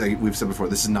we've said before,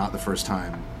 this is not the first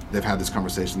time they've had this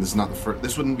conversation. This is not the first.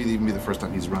 This wouldn't even be the first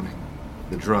time he's running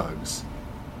the drugs.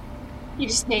 You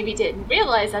just maybe didn't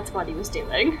realize that's what he was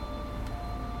doing.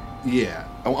 Yeah,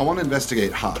 I want to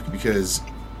investigate Hawk because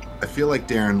I feel like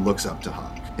Darren looks up to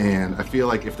Hawk, and I feel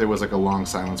like if there was like a long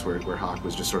silence where Hawk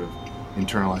was just sort of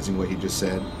internalizing what he just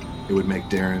said, it would make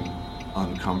Darren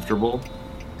uncomfortable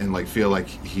and like feel like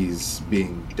he's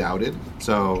being doubted.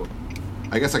 So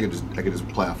I guess I could just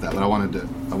play off that, but I wanted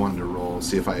to roll,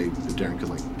 see if Darren could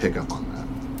like pick up on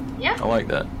that. Yeah. I like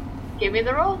that. Give me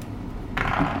the roll.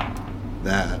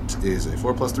 That is a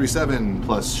 4 + 3, 7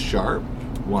 plus sharp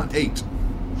 1, 8.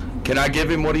 Can I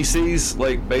give him what he sees,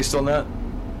 like, based on that?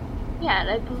 Yeah, and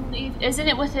I believe, isn't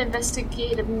it with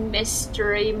investigate a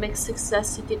mystery, mixed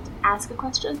success, you could ask a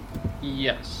question?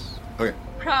 Yes. Okay.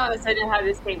 Promise I know how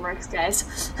this thing works,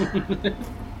 guys.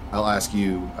 I'll ask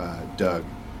you, Doug,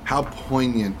 how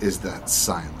poignant is that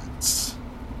silence?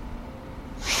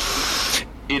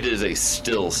 It is a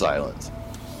still silence.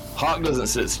 Hawk doesn't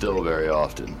sit still very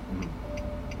often,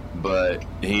 but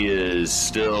he is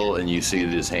still, and you see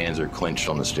that his hands are clenched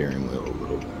on the steering wheel a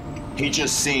little bit. He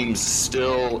just seems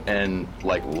still and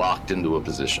like locked into a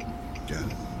position. Got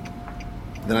it.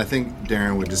 Then I think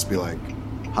Darren would just be like,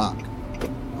 Hawk,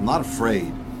 I'm not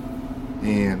afraid,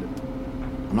 and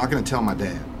I'm not going to tell my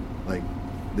dad. Like,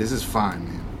 this is fine,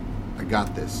 man. I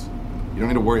got this. You don't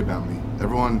need to worry about me.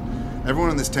 Everyone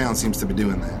in this town seems to be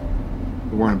doing that.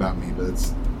 They're worrying about me, but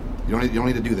you don't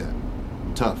need to do that.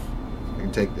 I'm tough. I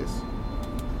can take this.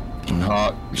 And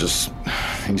Hawk just,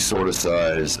 he sort of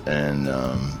sighs and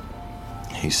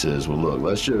he says, well, look,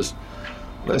 let's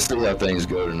see how things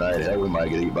go tonight. Hell, we might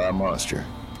get eaten by a monster.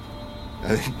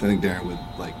 I think Darren would,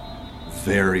 like,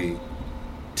 very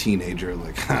teenager,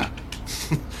 like,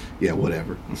 yeah,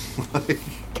 whatever. Like,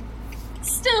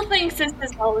 Still thinks this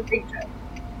is all a big joke.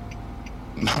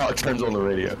 Hawk turns on the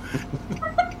radio.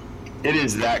 It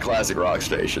is that classic rock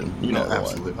station. You know,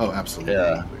 absolutely. Oh, absolutely.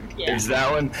 Yeah. Yeah. It's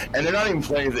that one, and they're not even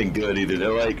playing anything good either.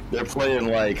 They're playing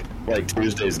like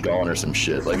Tuesday's Gone or some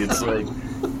shit. Like it's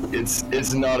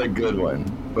not a good one,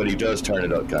 but he does turn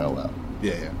it up kind of loud.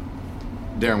 Yeah.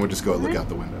 Darren would just go look out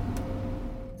the window.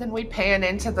 Then we pan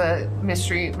into the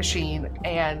mystery machine,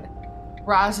 and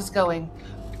Roz is going,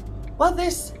 well,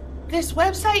 this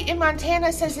website in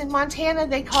Montana says in Montana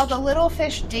they call the little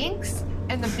fish dinks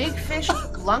and the big fish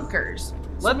lunkers.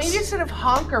 So maybe instead of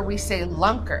honker, we say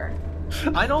lunker.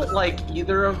 I don't like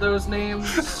either of those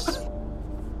names.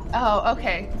 Oh,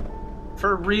 okay.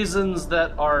 For reasons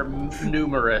that are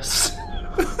numerous.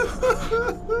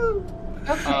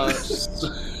 Okay.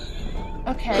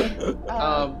 Okay.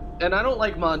 And I don't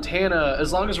like Montana,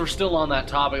 as long as we're still on that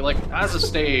topic, like, as a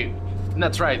state, and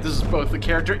that's right, this is both the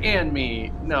character and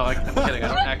me. No, I'm kidding, I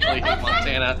don't actually hate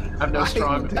Montana. I have no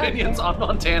strong opinions on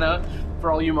Montana,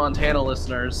 for all you Montana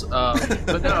listeners.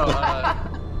 But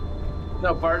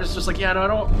no, Bart is just like, yeah, no, I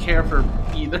don't care for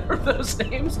either of those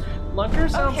names.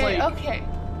 Lunker sounds like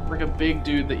a big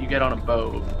dude that you get on a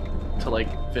boat to,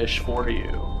 like, fish for you.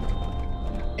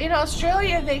 In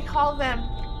Australia, they call them...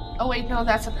 Oh, wait, no,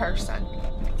 that's a person.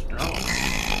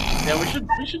 Yeah,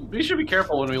 we should be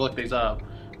careful when we look these up.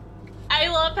 I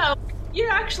love how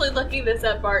you're actually looking this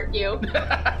up, aren't you?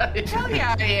 Hell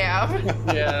yeah, I am.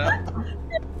 Yeah.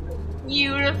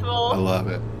 Beautiful. I love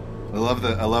it.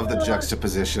 I love the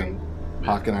juxtaposition.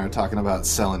 Hawk and I are talking about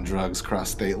selling drugs across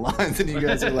state lines, and you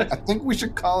guys are like, I think we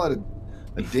should call it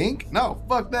a dink? No,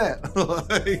 fuck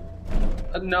that.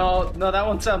 No, that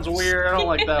one sounds weird. I don't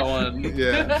like that one.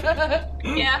 Yeah.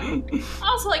 Yeah.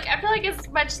 Also, like, I feel like as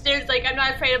much there's, like, I'm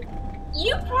not afraid of...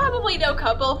 You probably know a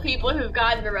couple of people who've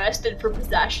gotten arrested for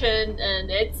possession, and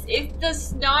it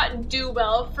does not do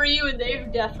well for you, and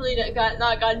they've definitely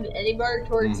not gotten anywhere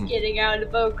towards getting out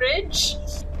of Oak Ridge.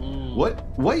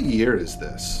 What year is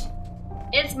this?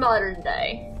 It's modern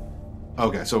day.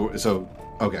 Okay, so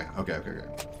okay.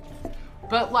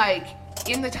 But, like,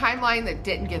 in the timeline that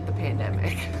didn't get the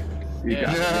pandemic.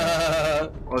 Yeah.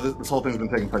 Well, this whole thing's been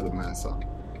taking place with masks on.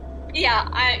 Yeah,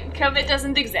 COVID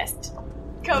doesn't exist.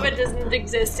 COVID doesn't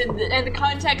exist in the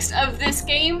context of this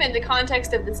game. In the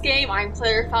context of this game, I'm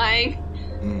clarifying.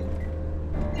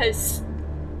 Because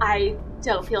I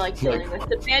don't feel like dealing with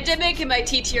the pandemic in my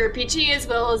TTRPG as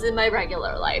well as in my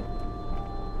regular life.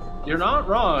 You're not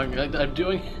wrong.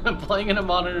 I'm playing in a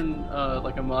modern,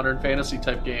 like a modern fantasy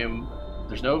type game.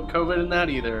 There's no COVID in that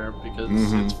either, because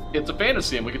it's a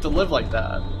fantasy and we get to live like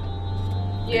that.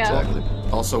 Yeah. Exactly.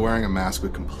 Also, wearing a mask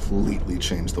would completely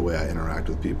change the way I interact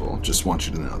with people. Just want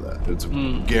you to know that. It's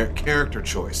a character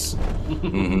choice.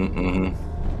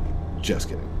 Just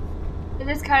kidding. It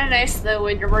is kind of nice, though,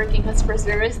 when you're working customer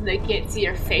service and they can't see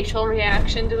your facial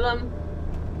reaction to them.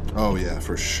 Oh, yeah,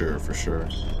 for sure.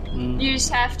 You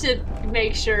just have to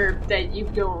make sure that you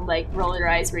don't, like, roll your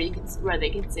eyes where they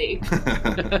can see.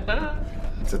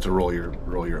 Just have to roll your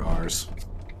R's.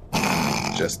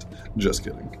 Just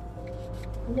kidding.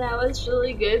 That was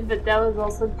really good, but that was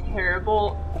also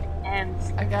terrible. And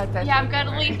I got that. yeah, I'm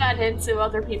gonna leave that in so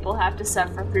other people have to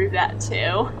suffer through that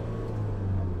too.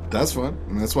 That's fun.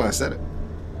 And that's why I said it.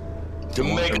 To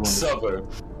make it suffer.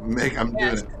 I'm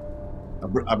doing it.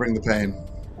 I bring the pain.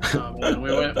 Oh, man,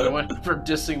 we went from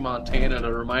dissing Montana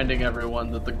to reminding everyone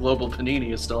that the global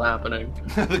panini is still happening.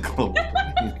 The global.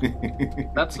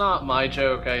 That's not my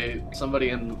joke. Somebody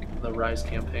in the Rise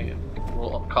campaign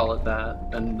will call it that,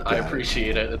 and I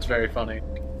appreciate it. It's very funny.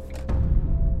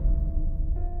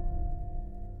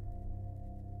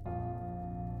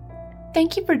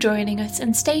 Thank you for joining us,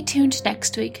 and stay tuned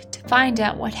next week to find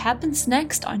out what happens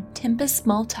next on Tempest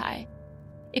Multi.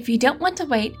 If you don't want to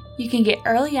wait, you can get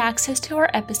early access to our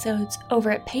episodes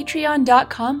over at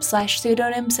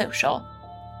patreon.com/pseudonymsocial.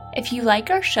 If you like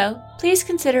our show, please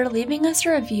consider leaving us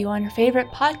a review on your favorite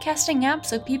podcasting app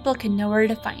so people can know where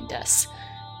to find us.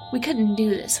 We couldn't do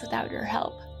this without your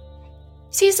help.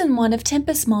 Season 1 of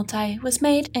Tempest Multi was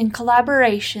made in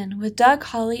collaboration with Doug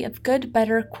Hawley of Good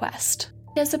Better Quest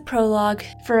as a prologue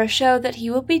for a show that he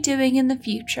will be doing in the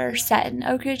future set in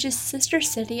Oak Ridge's sister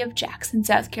city of Jackson,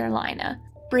 South Carolina.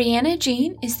 Brianna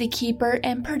Jean is the keeper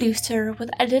and producer with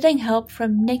editing help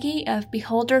from Nikki of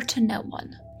Beholder to No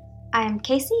One. I'm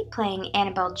Casey, playing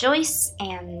Annabelle Joyce,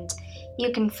 and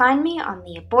you can find me on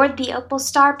the Aboard the Opal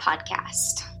Star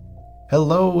podcast.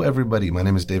 Hello, everybody. My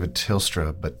name is David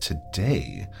Tilstra, but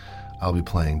today I'll be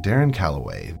playing Darren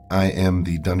Calloway. I am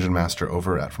the Dungeon Master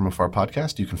over at From Afar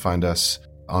Podcast. You can find us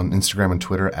on Instagram and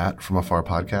Twitter at From Afar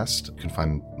Podcast. You can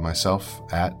find myself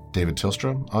at David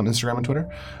Tilstra on Instagram and Twitter.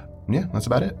 Yeah, that's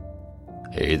about it.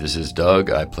 Hey, this is Doug.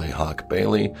 I play Hawk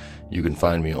Bailey. You can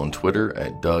find me on Twitter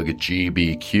at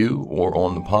DougGBQ or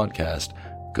on the podcast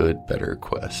good, better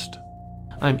quest.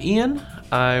 I'm Ian.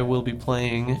 I will be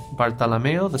playing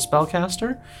Bartolomeo, the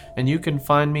Spellcaster, and you can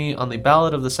find me on the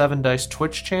Ballad of the Seven Dice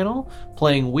Twitch channel,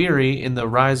 playing Weary in the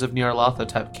Rise of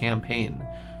Nyarlathotep campaign.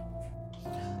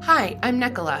 Hi, I'm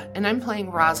Nicola, and I'm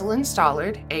playing Rosalind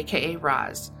Stollard, aka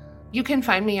Roz. You can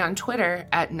find me on Twitter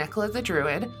at Nicola the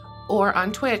Druid, or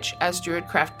on Twitch as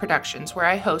Druidcraft Productions, where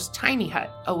I host Tiny Hut,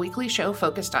 a weekly show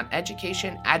focused on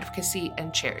education, advocacy,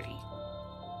 and charity.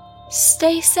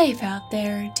 Stay safe out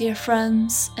there, dear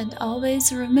friends, and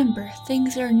always remember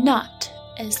things are not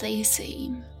as they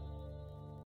seem.